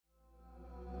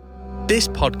This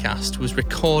podcast was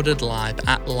recorded live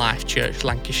at Life Church,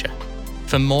 Lancashire.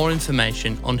 For more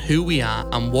information on who we are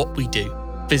and what we do,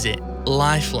 visit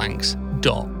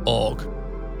lifelancs.org.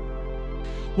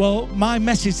 Well, my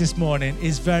message this morning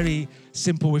is very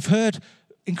simple. We've heard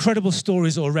incredible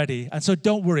stories already, and so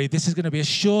don't worry, this is going to be a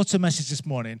shorter message this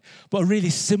morning, but a really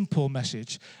simple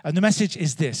message. And the message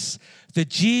is this: that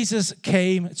Jesus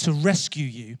came to rescue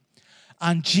you,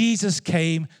 and Jesus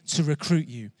came to recruit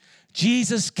you.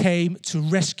 Jesus came to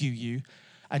rescue you,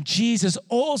 and Jesus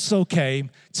also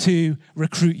came to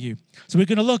recruit you. So we're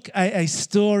going to look at a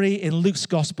story in Luke's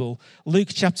gospel, Luke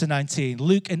chapter 19.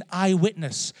 Luke, an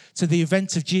eyewitness to the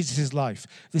event of Jesus' life.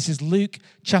 This is Luke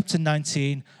chapter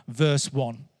 19, verse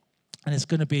 1, and it's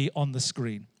going to be on the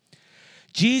screen.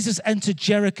 Jesus entered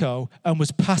Jericho and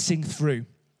was passing through.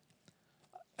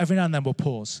 Every now and then we'll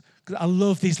pause, because I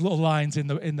love these little lines in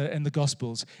the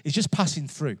Gospels. He's just passing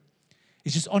through.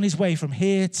 He's just on his way from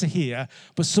here to here,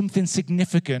 but something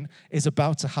significant is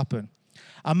about to happen.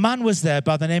 A man was there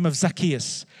by the name of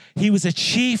Zacchaeus. He was a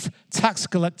chief tax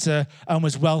collector and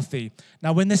was wealthy.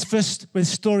 Now, when this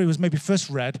story was maybe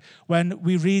first read, when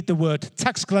we read the word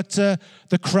tax collector,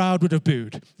 the crowd would have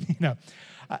booed.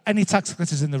 Any tax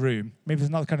collectors in the room? Maybe it's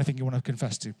not the kind of thing you want to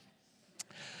confess to.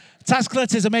 Tax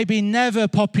collectors are maybe never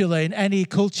popular in any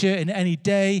culture, in any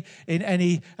day, in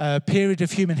any period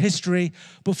of human history.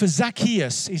 But for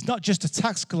Zacchaeus, he's not just a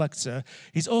tax collector,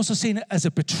 he's also seen as a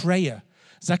betrayer.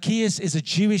 Zacchaeus is a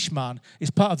Jewish man,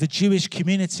 he's part of the Jewish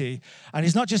community, and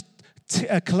he's not just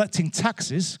collecting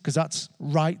taxes, because that's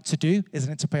right to do,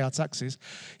 isn't it, to pay our taxes.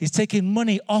 He's taking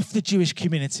money off the Jewish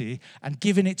community and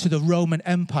giving it to the Roman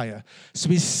Empire. So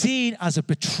he's seen as a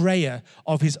betrayer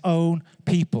of his own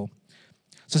people.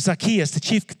 So Zacchaeus, the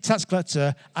chief tax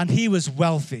collector, and he was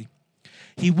wealthy.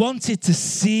 He wanted to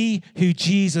see who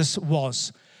Jesus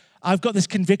was. I've got this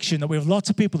conviction that we have lots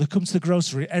of people that come to the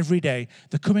grocery every day.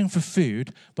 They're coming for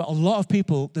food, but a lot of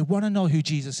people, they want to know who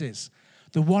Jesus is.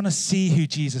 They want to see who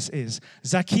Jesus is.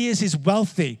 Zacchaeus is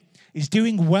wealthy. He's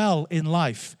doing well in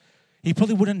life. He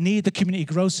probably wouldn't need the community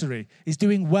grocery. He's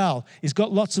doing well. He's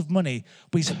got lots of money,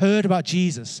 but he's heard about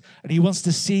Jesus, and he wants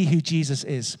to see who Jesus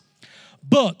is.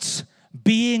 But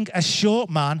being a short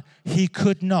man, he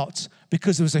could not,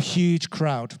 because there was a huge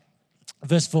crowd.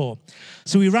 Verse 4.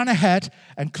 So he ran ahead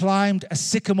and climbed a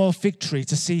sycamore fig tree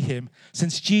to see him,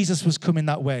 since Jesus was coming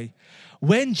that way.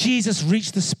 When Jesus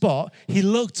reached the spot, he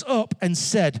looked up and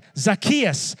said,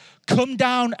 "Zacchaeus, come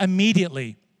down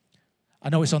immediately." I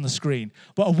know it's on the screen,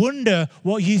 but I wonder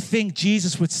what you think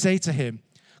Jesus would say to him.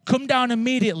 Come down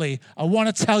immediately. I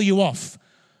want to tell you off.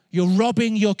 You're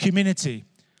robbing your community.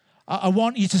 I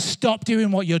want you to stop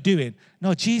doing what you're doing.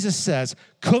 No, Jesus says,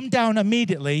 come down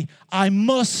immediately. I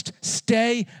must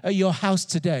stay at your house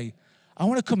today. I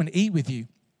want to come and eat with you.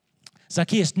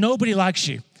 Zacchaeus, nobody likes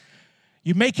you.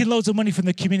 You're making loads of money from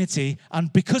the community,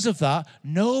 and because of that,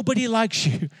 nobody likes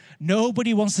you.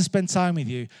 Nobody wants to spend time with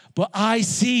you. But I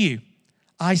see you.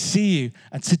 I see you.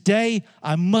 And today,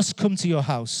 I must come to your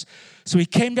house. So he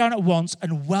came down at once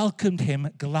and welcomed him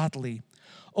gladly.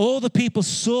 All the people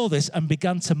saw this and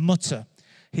began to mutter,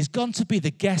 "He's gone to be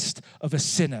the guest of a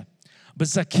sinner." But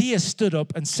Zacchaeus stood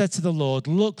up and said to the Lord,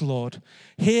 "Look, Lord,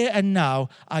 here and now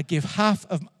I give half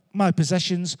of my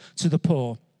possessions to the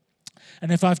poor. And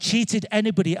if I've cheated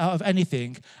anybody out of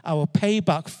anything, I will pay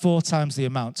back 4 times the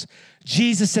amount."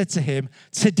 Jesus said to him,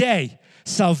 "Today,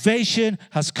 salvation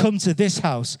has come to this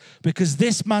house, because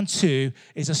this man too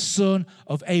is a son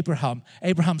of Abraham."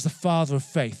 Abraham's the father of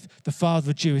faith, the father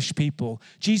of Jewish people.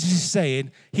 Jesus is saying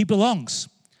he belongs.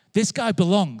 This guy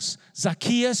belongs.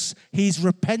 Zacchaeus, he's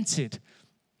repented.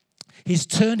 He's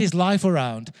turned his life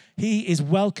around. He is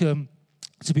welcome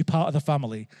to be part of the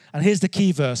family. And here's the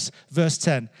key verse, verse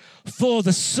 10. For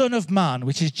the Son of Man,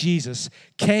 which is Jesus,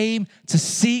 came to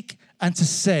seek and to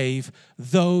save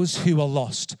those who are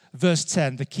lost. Verse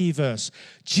 10, the key verse.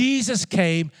 Jesus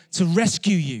came to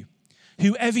rescue you,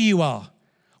 whoever you are,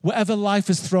 whatever life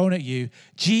has thrown at you.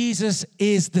 Jesus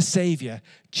is the Savior.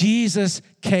 Jesus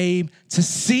came to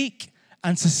seek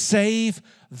and to save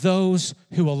those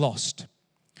who are lost.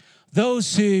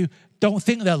 Those who don't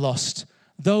think they're lost,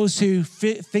 those who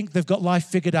think they've got life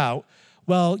figured out,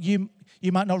 well, you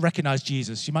might not recognize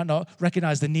Jesus. You might not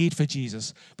recognize the need for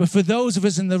Jesus. But for those of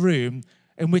us in the room,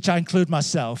 in which I include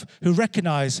myself, who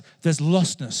recognize there's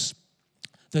lostness,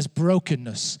 there's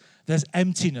brokenness, there's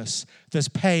emptiness, there's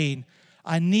pain.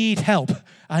 I need help.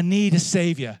 I need a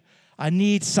Savior. I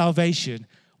need salvation.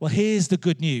 Well, here's the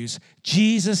good news.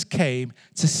 Jesus came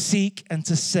to seek and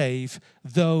to save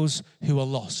those who are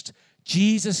lost.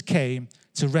 Jesus came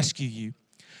to rescue you.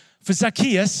 For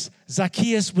Zacchaeus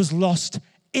was lost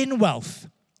in wealth.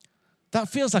 That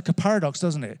feels like a paradox,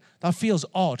 doesn't it? That feels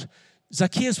odd.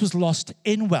 Zacchaeus was lost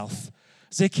in wealth.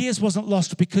 Zacchaeus wasn't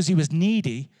lost because he was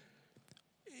needy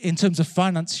in terms of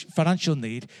financial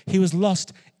need. He was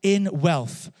lost in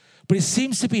wealth. But it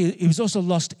seems to be he was also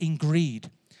lost in greed.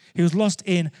 He was lost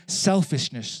in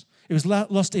selfishness. He was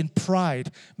lost in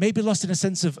pride, maybe lost in a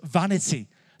sense of vanity,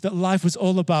 that life was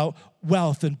all about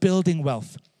wealth and building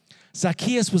wealth.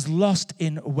 Zacchaeus was lost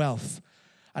in wealth.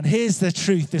 And here's the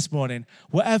truth this morning.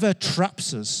 Whatever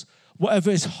traps us,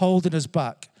 whatever is holding us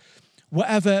back,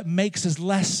 whatever makes us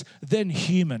less than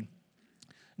human.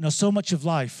 So much of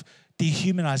life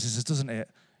dehumanizes us, doesn't it?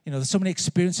 There's so many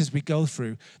experiences we go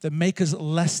through that make us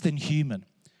less than human.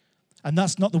 And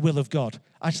that's not the will of God.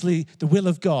 Actually, the will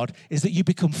of God is that you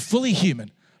become fully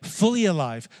human, fully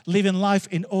alive, living life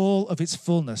in all of its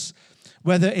fullness,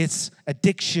 whether it's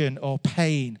addiction or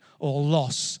pain or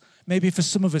loss. Maybe for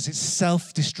some of us, it's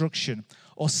self-destruction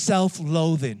or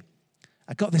self-loathing.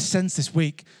 I got this sense this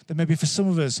week that maybe for some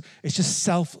of us, it's just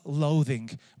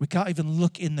self-loathing. We can't even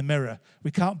look in the mirror.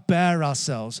 We can't bear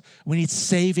ourselves. We need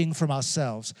saving from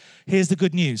ourselves. Here's the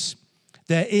good news.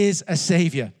 There is a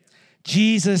Savior.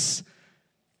 Jesus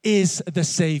is the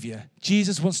Savior.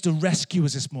 Jesus wants to rescue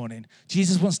us this morning.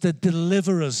 Jesus wants to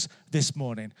deliver us this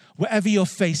morning. Whatever you're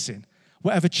facing,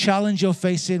 whatever challenge you're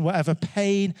facing, whatever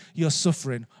pain you're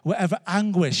suffering, whatever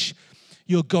anguish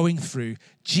you're going through,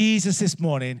 Jesus this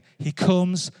morning, he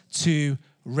comes to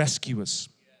rescue us.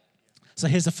 So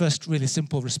here's the first really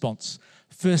simple response.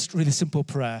 First really simple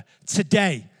prayer.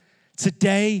 Today,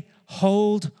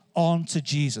 hold on to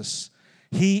Jesus.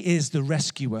 He is the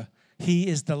rescuer. He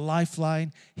is the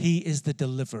lifeline. He is the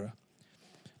deliverer.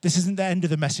 This isn't the end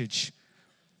of the message,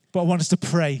 but I want us to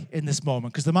pray in this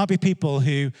moment, because there might be people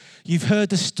who you've heard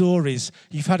the stories,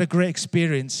 you've had a great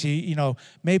experience,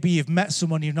 maybe you've met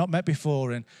someone you've not met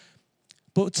before,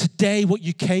 but today what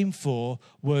you came for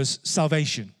was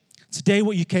salvation. Today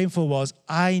what you came for was,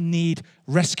 I need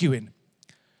rescuing.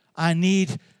 I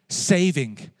need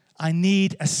saving. I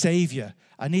need a Savior.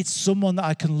 I need someone that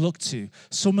I can look to,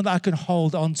 someone that I can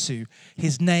hold on to.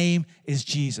 His name is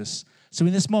Jesus. So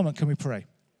in this moment, can we pray?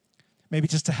 Maybe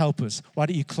just to help us, why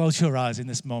don't you close your eyes in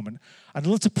this moment? I'd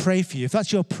love to pray for you. If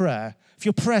that's your prayer, if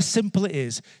your prayer simple it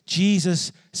is,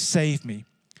 Jesus, save me.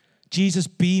 Jesus,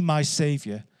 be my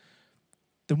Savior.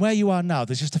 Then where you are now,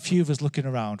 there's just a few of us looking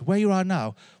around. Where you are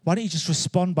now, why don't you just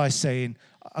respond by saying,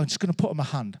 I'm just going to put up my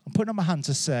hand. I'm putting up my hand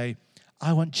to say,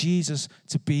 I want Jesus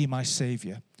to be my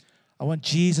Savior. I want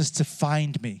Jesus to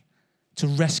find me, to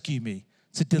rescue me,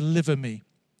 to deliver me.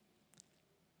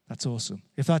 That's awesome.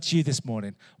 If that's you this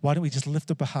morning, why don't we just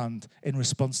lift up a hand in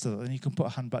response to that, and you can put a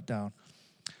hand back down.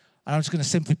 And I'm just going to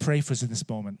simply pray for us in this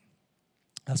moment.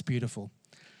 That's beautiful.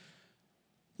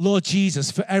 Lord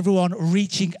Jesus, for everyone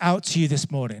reaching out to you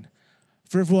this morning,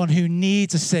 for everyone who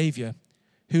needs a Savior,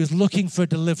 who is looking for a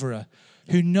deliverer,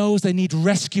 who knows they need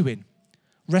rescuing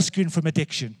from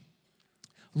addiction,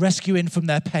 rescuing from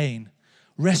their pain,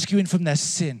 rescuing from their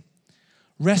sin,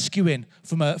 rescuing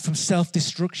from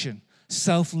self-destruction,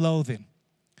 self-loathing,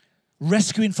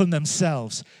 rescuing from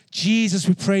themselves. Jesus,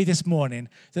 we pray this morning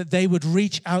that they would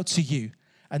reach out to you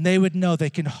and they would know they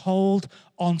can hold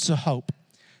on to hope.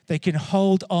 They can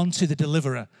hold on to the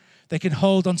deliverer. They can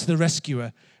hold on to the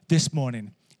rescuer this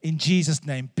morning. In Jesus'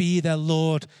 name, be their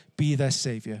Lord, be their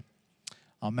Savior.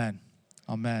 Amen.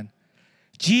 Amen.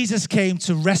 Jesus came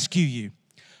to rescue you,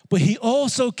 but he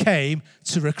also came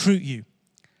to recruit you.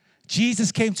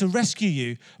 Jesus came to rescue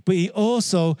you, but he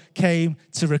also came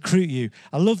to recruit you.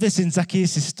 I love this in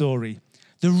Zacchaeus' story.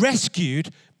 The rescued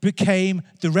became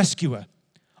the rescuer.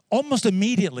 Almost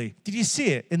immediately. Did you see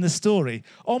it in the story?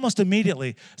 Almost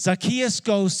immediately. Zacchaeus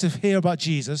goes to hear about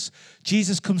Jesus.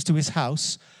 Jesus comes to his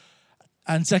house,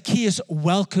 and Zacchaeus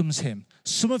welcomes him.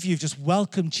 Some of you have just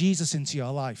welcomed Jesus into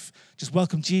your life. Just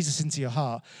welcomed Jesus into your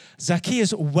heart.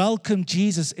 Zacchaeus welcomed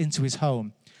Jesus into his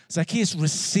home. Zacchaeus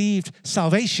received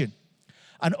salvation.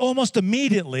 And almost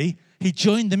immediately, he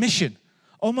joined the mission.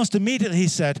 Almost immediately, he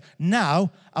said,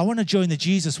 now I want to join the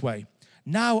Jesus way.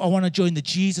 Now I want to join the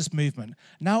Jesus movement.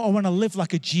 Now I want to live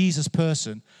like a Jesus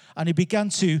person. And he began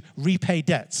to repay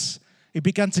debts. He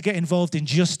began to get involved in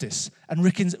justice and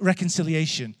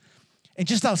reconciliation. In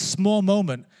just that small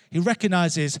moment, he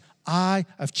recognizes, I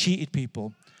have cheated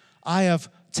people. I have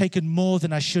taken more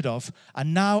than I should have.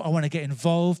 And now I want to get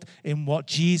involved in what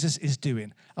Jesus is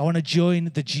doing. I want to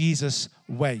join the Jesus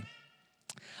way.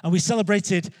 And we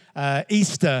celebrated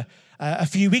Easter a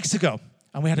few weeks ago.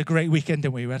 And we had a great weekend,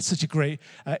 didn't we? We had such a great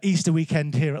Easter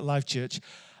weekend here at Life Church.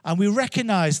 And we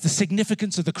recognized the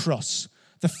significance of the cross,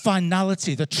 the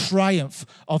finality, the triumph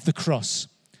of the cross.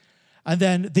 And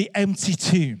then the empty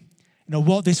tomb.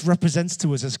 what this represents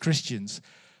to us as Christians.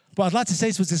 But I'd like to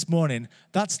say to us this morning,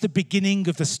 that's the beginning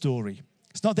of the story.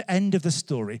 It's not the end of the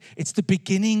story. It's the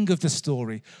beginning of the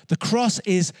story. The cross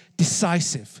is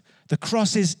decisive. The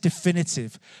cross is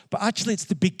definitive. But actually, it's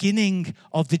the beginning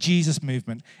of the Jesus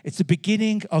movement. It's the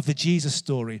beginning of the Jesus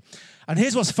story. And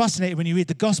here's what's fascinating when you read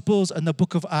the Gospels and the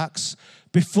book of Acts.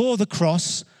 Before the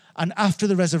cross and after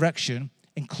the resurrection,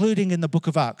 including in the book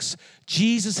of Acts,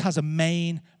 Jesus has a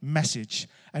main message.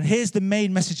 And here's the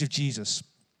main message of Jesus.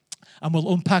 And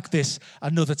we'll unpack this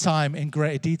another time in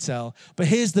greater detail. But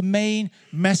here's the main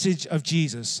message of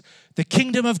Jesus. The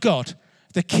kingdom of God,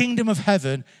 the kingdom of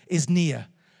heaven is near.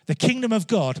 The kingdom of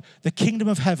God, the kingdom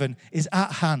of heaven is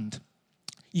at hand.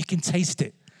 You can taste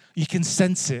it. You can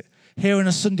sense it. Here on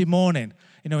a Sunday morning,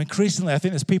 increasingly I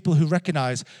think there's people who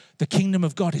recognize the kingdom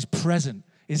of God is present,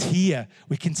 is here.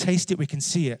 We can taste it. We can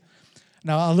see it.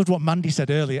 Now, I loved what Mandy said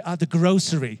earlier. At the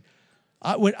grocery,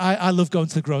 I love going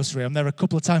to the grocery. I'm there a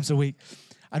couple of times a week.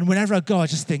 And whenever I go, I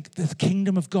just think, the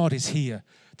kingdom of God is here.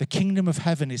 The kingdom of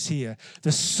heaven is here.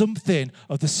 There's something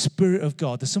of the Spirit of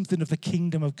God. There's something of the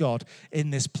kingdom of God in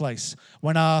this place.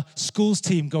 When our schools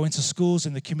team go into schools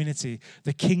in the community,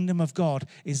 the kingdom of God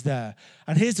is there.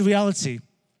 And here's the reality.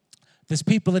 There's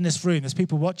people in this room, there's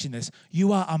people watching this.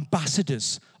 You are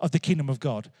ambassadors of the kingdom of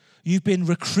God. You've been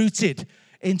recruited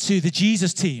into the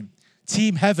Jesus team,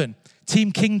 Team Heaven,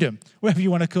 Team Kingdom, whatever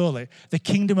you want to call it, the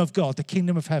kingdom of God, the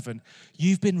kingdom of heaven.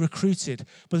 You've been recruited.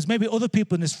 But there's maybe other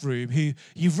people in this room who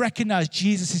you've recognized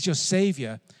Jesus is your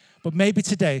Savior, but maybe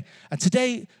today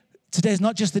is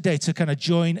not just the day to kind of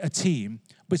join a team,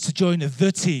 but it's to join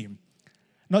the team.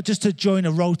 Not just to join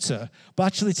a rota, but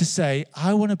actually to say,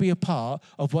 I want to be a part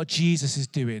of what Jesus is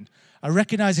doing. I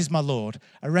recognize he's my Lord.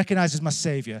 I recognize he's my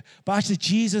Savior. But actually,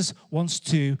 Jesus wants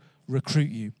to recruit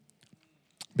you.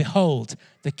 Behold,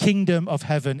 the kingdom of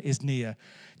heaven is near.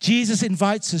 Jesus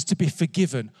invites us to be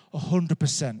forgiven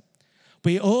 100%.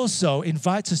 But he also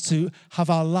invites us to have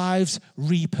our lives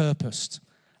repurposed.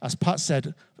 As Pat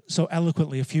said so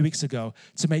eloquently a few weeks ago,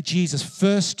 to make Jesus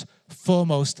first,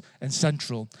 foremost, and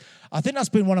central. I think that's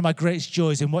been one of my greatest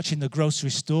joys in watching the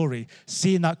grocery story,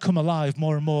 seeing that come alive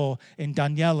more and more in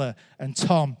Daniela and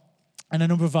Tom and a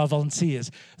number of our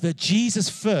volunteers, that Jesus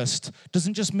first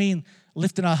doesn't just mean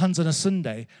lifting our hands on a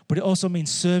Sunday, but it also means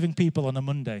serving people on a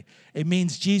Monday. It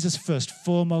means Jesus first,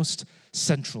 foremost,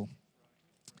 central.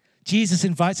 Jesus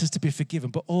invites us to be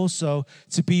forgiven, but also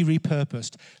to be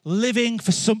repurposed, living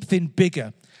for something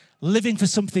bigger, living for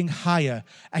something higher,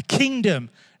 a kingdom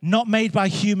not made by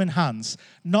human hands,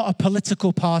 not a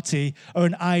political party or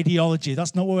an ideology.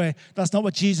 That's not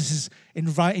what Jesus is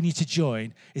inviting you to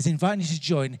join. He's inviting you to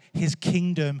join his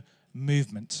kingdom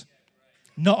movement.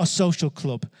 Not a social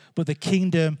club, but the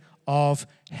kingdom of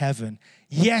heaven.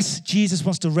 Yes, Jesus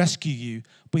wants to rescue you,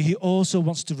 but he also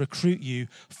wants to recruit you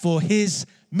for his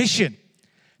mission,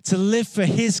 to live for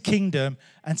his kingdom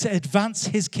and to advance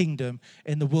his kingdom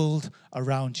in the world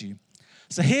around you.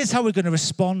 So here's how we're going to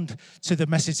respond to the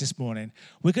message this morning.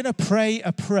 We're going to pray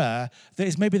a prayer that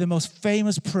is maybe the most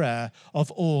famous prayer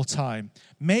of all time.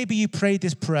 Maybe you prayed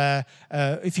this prayer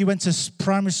if you went to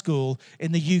primary school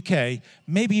in the UK.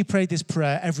 Maybe you prayed this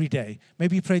prayer every day.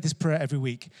 Maybe you prayed this prayer every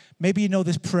week. Maybe you know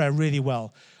this prayer really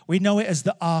well. We know it as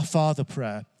the Our Father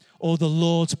prayer or the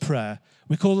Lord's Prayer.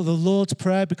 We call it the Lord's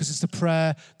Prayer because it's the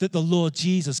prayer that the Lord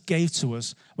Jesus gave to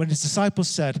us. When his disciples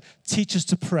said, teach us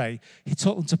to pray, he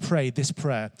taught them to pray this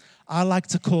prayer. I like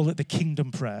to call it the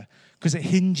kingdom prayer because it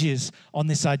hinges on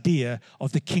this idea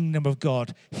of the kingdom of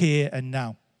God here and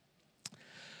now.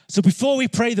 So before we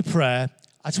pray the prayer,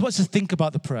 I just want us to think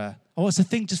about the prayer. I want us to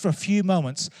think just for a few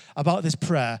moments about this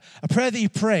prayer, a prayer that you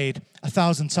prayed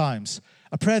 1,000 times,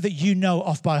 a prayer that you know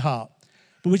off by heart.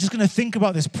 But we're just going to think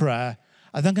about this prayer,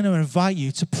 and I'm going to invite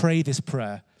you to pray this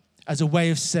prayer as a way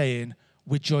of saying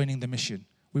we're joining the mission.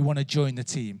 We want to join the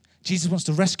team. Jesus wants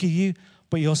to rescue you,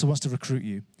 but he also wants to recruit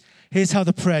you. Here's how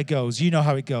the prayer goes. You know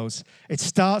how it goes. It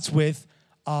starts with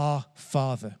Our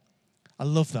Father. I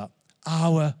love that.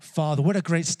 Our Father. What a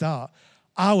great start.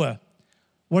 Our.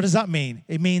 What does that mean?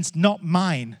 It means not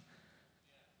mine.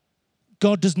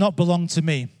 God does not belong to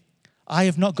me. I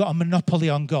have not got a monopoly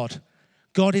on God.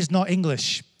 God is not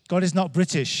English. God is not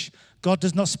British. God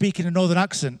does not speak in a northern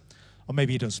accent. Or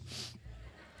maybe he does.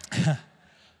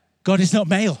 God is not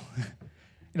male.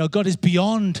 God is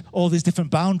beyond all these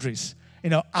different boundaries.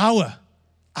 Our,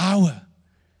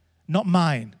 not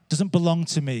mine, doesn't belong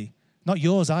to me. Not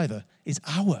yours either. It's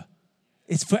our.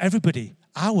 It's for everybody.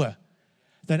 Our.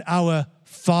 Then our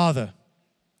Father.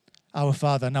 Our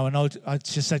Father. Now, I know I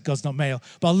just said God's not male,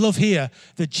 but I love here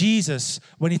that Jesus,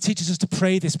 when he teaches us to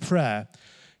pray this prayer,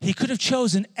 He could have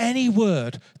chosen any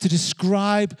word to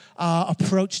describe our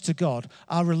approach to God,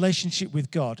 our relationship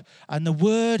with God. And the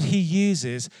word he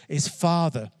uses is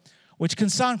Father, which can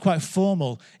sound quite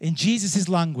formal. In Jesus'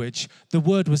 language, the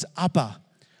word was Abba,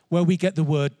 where we get the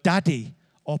word daddy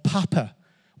or papa.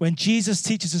 When Jesus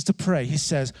teaches us to pray, he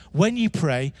says, when you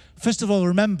pray, first of all,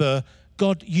 remember,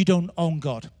 God, you don't own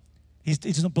God. He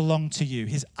doesn't belong to you.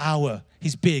 He's our.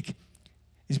 He's big.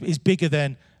 He's bigger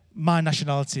than my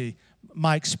nationality,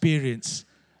 my experience.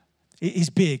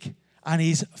 He's big, and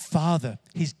he's Father.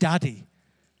 He's daddy.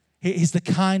 He's the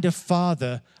kind of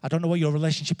father, I don't know what your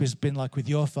relationship has been like with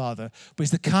your father, but he's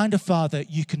the kind of father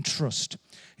you can trust.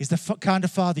 He's the kind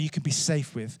of father you can be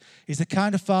safe with. He's the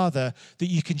kind of father that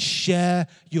you can share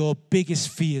your biggest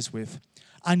fears with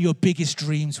and your biggest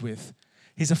dreams with.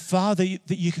 He's a father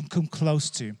that you can come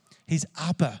close to. He's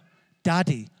Abba,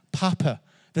 Daddy, Papa.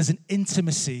 There's an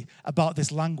intimacy about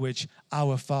this language,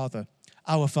 our Father.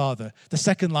 Our Father. The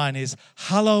second line is,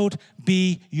 hallowed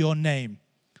be your name,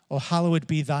 or hallowed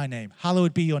be thy name.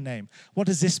 Hallowed be your name. What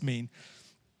does this mean?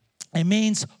 It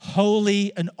means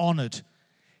holy and honored.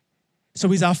 So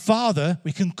he's our Father,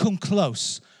 we can come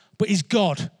close, but he's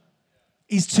God.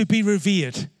 He's to be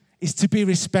revered. He's to be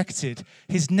respected.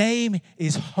 His name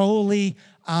is holy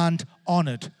and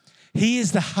honored. He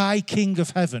is the high King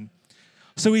of heaven.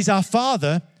 So he's our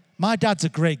Father. My dad's a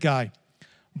great guy,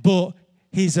 but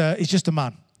he's just a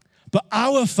man. But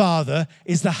our Father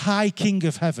is the high King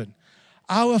of heaven.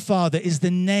 Our Father is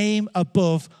the name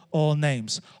above all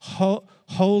names.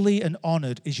 Holy and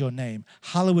honored is your name.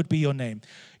 Hallowed be your name.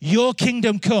 Your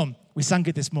kingdom come. We sang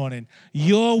it this morning.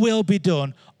 Your will be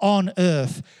done on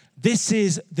earth. This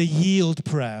is the yield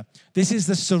prayer. This is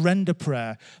the surrender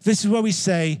prayer. This is where we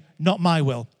say, not my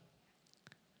will.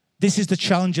 This is the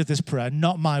challenge of this prayer.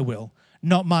 Not my will,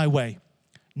 not my way,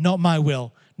 not my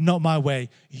will, not my way.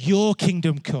 Your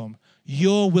kingdom come.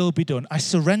 Your will be done. I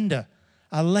surrender.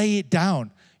 I lay it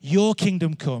down. Your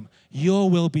kingdom come. Your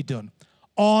will be done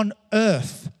on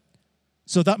earth.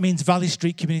 So that means Valley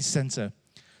Street Community Centre.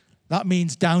 That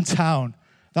means downtown.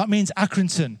 That means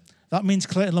Accrington. That means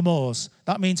Clayton Lamores.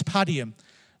 That means Padiham.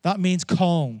 That means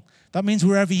Colne. That means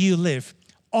wherever you live.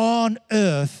 On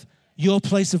earth, your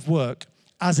place of work,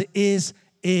 as it is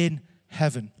in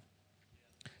heaven.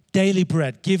 Daily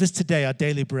bread. Give us today our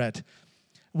daily bread.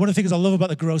 One of the things I love about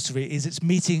the grocery is it's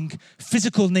meeting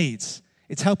physical needs.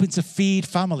 It's helping to feed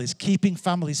families, keeping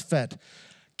families fed.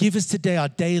 Give us today our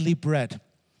daily bread.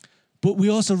 But we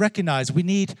also recognize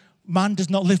man does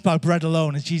not live by bread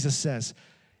alone, as Jesus says.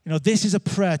 This is a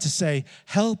prayer to say,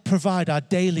 help provide our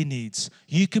daily needs.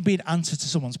 You can be an answer to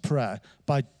someone's prayer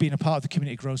by being a part of the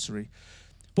community grocery.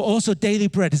 But also daily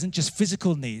bread isn't just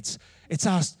physical needs. It's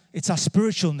our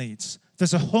spiritual needs.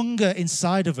 There's a hunger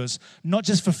inside of us, not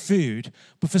just for food,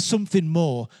 but for something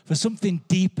more, for something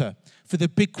deeper, for the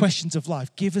big questions of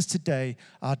life. Give us today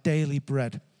our daily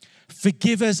bread.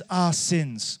 Forgive us our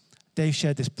sins. Dave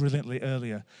shared this brilliantly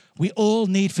earlier. We all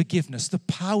need forgiveness, the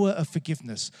power of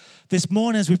forgiveness. This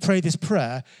morning as we pray this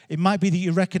prayer, it might be that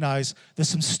you recognize there's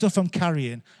some stuff I'm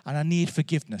carrying and I need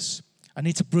forgiveness. I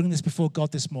need to bring this before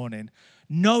God this morning,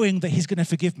 knowing that he's going to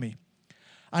forgive me.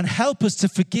 And help us to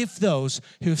forgive those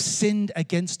who have sinned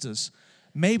against us.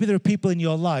 Maybe there are people in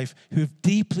your life who have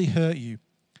deeply hurt you.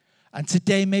 And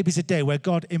today maybe is a day where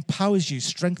God empowers you,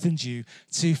 strengthens you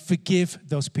to forgive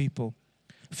those people.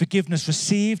 Forgiveness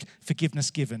received,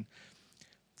 forgiveness given.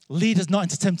 Lead us not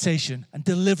into temptation and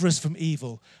deliver us from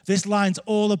evil. This line's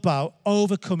all about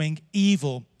overcoming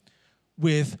evil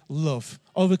with love,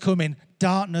 overcoming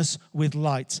darkness with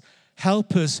light.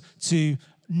 Help us to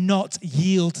not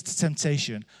yield to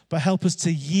temptation, but help us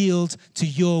to yield to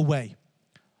your way,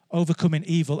 overcoming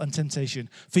evil and temptation.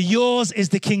 For yours is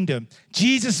the kingdom.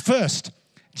 Jesus first.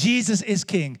 Jesus is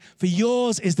King. For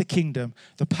yours is the kingdom,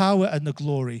 the power and the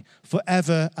glory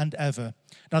forever and ever.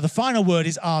 Now the final word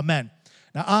is amen.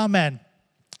 Now amen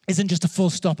isn't just a full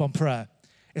stop on prayer.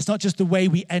 It's not just the way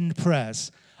we end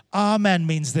prayers. Amen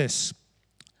means this: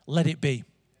 let it be.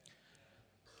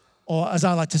 Or as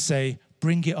I like to say,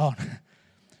 bring it on.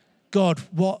 God,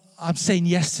 what I'm saying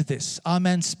yes to this.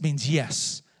 Amen means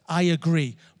yes. I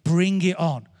agree. Bring it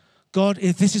on. God,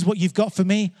 if this is what you've got for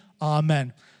me,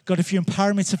 amen. God, if you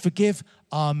empower me to forgive,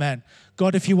 amen.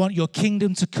 God, if you want your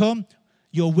kingdom to come,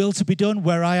 your will to be done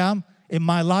where I am, in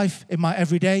my life, in my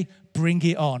everyday, bring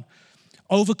it on.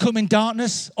 Overcoming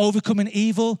darkness, overcoming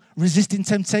evil, resisting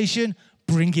temptation,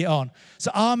 bring it on.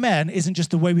 So amen isn't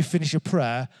just the way we finish a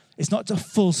prayer. It's not a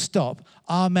full stop.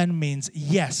 Amen means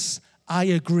yes, I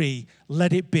agree,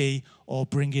 let it be, or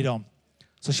bring it on.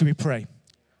 So should we pray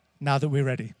now that we're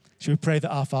ready? Should we pray the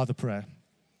Our Father prayer?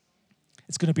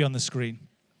 It's going to be on the screen.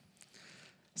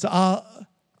 So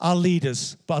our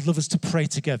leaders, but I'd love us to pray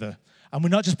together. And we're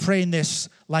not just praying this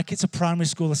like it's a primary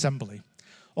school assembly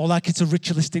or like it's a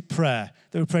ritualistic prayer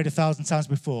that we prayed 1,000 times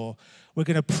before. We're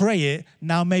going to pray it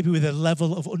now maybe with a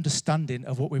level of understanding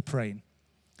of what we're praying.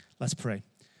 Let's pray.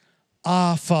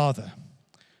 Our Father,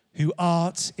 who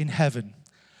art in heaven,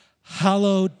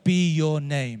 hallowed be your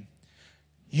name.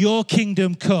 Your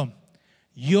kingdom come,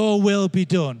 your will be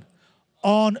done,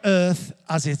 on earth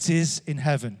as it is in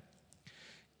heaven.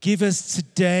 Give us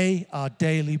today our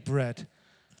daily bread,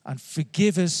 and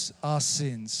forgive us our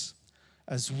sins,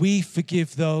 as we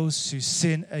forgive those who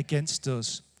sin against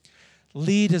us.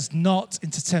 Lead us not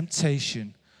into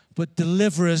temptation, but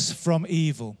deliver us from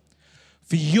evil.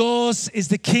 For yours is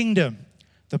the kingdom,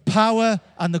 the power,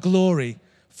 and the glory,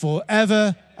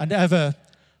 forever and ever.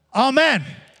 Amen.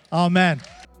 Amen.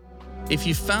 If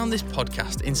you found this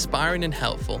podcast inspiring and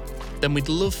helpful, then we'd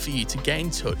love for you to get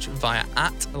in touch via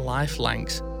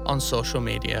 @LifeLancs on social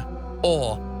media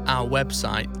or our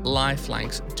website,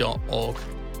 lifelancs.org.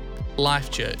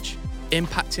 Life Church,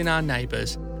 impacting our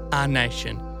neighbours, our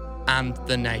nation, and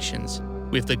the nations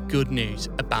with the good news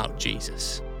about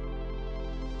Jesus.